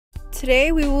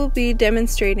Today we will be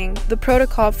demonstrating the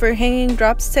protocol for hanging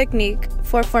drops technique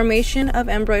for formation of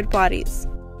embryoid bodies.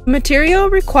 Material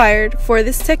required for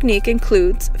this technique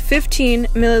includes 15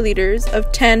 milliliters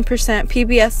of 10%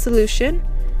 PBS solution,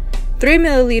 3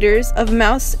 milliliters of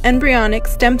mouse embryonic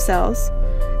stem cells,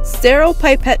 sterile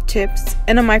pipette tips,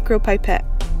 and a micropipette.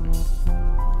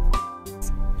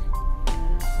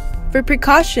 For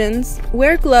precautions,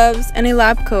 wear gloves and a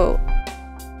lab coat.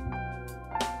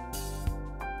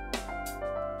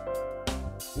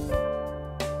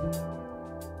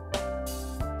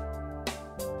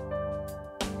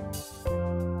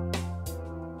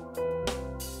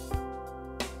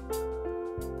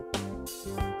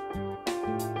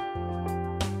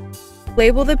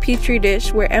 Label the petri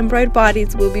dish where embryoid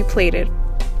bodies will be plated.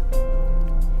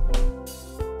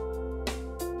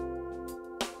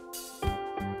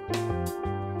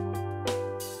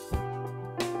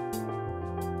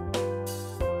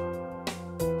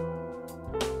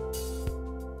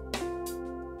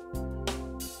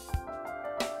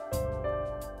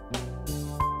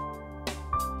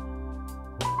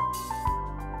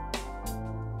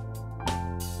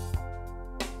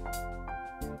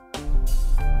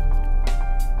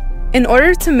 In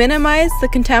order to minimize the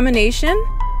contamination,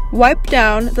 wipe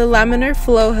down the laminar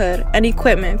flow hood and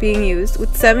equipment being used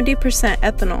with 70%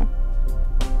 ethanol.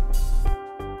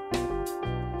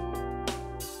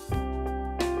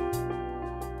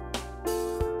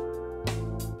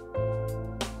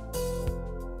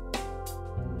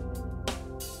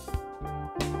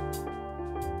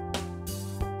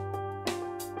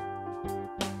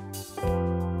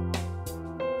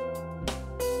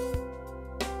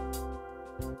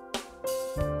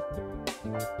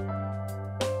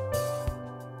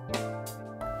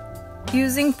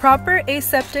 Using proper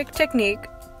aseptic technique,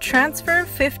 transfer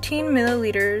 15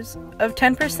 milliliters of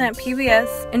 10%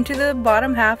 PBS into the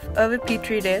bottom half of a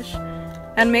petri dish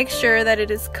and make sure that it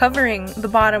is covering the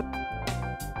bottom.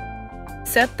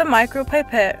 Set the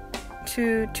micropipette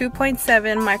to 2.7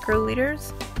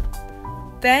 microliters.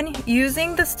 Then,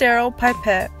 using the sterile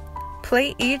pipette,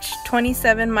 plate each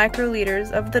 27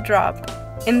 microliters of the drop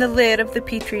in the lid of the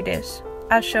petri dish,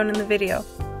 as shown in the video.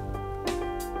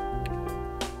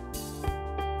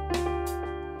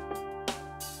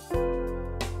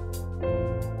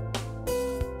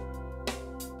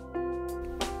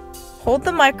 Hold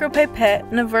the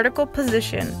micropipette in a vertical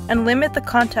position and limit the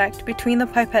contact between the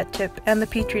pipette tip and the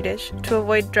petri dish to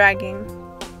avoid dragging.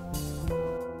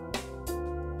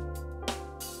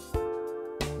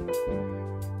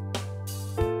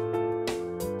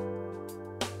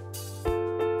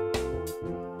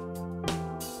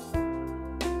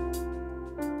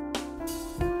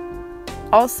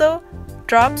 Also,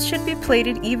 drops should be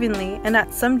plated evenly and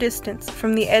at some distance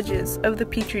from the edges of the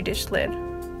petri dish lid.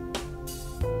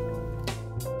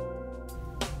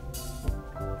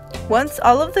 Once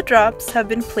all of the drops have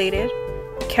been plated,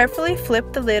 carefully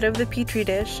flip the lid of the petri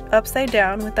dish upside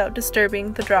down without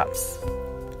disturbing the drops.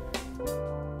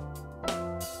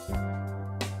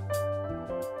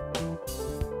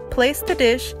 Place the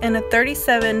dish in a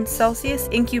 37 Celsius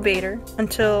incubator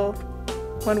until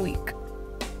 1 week.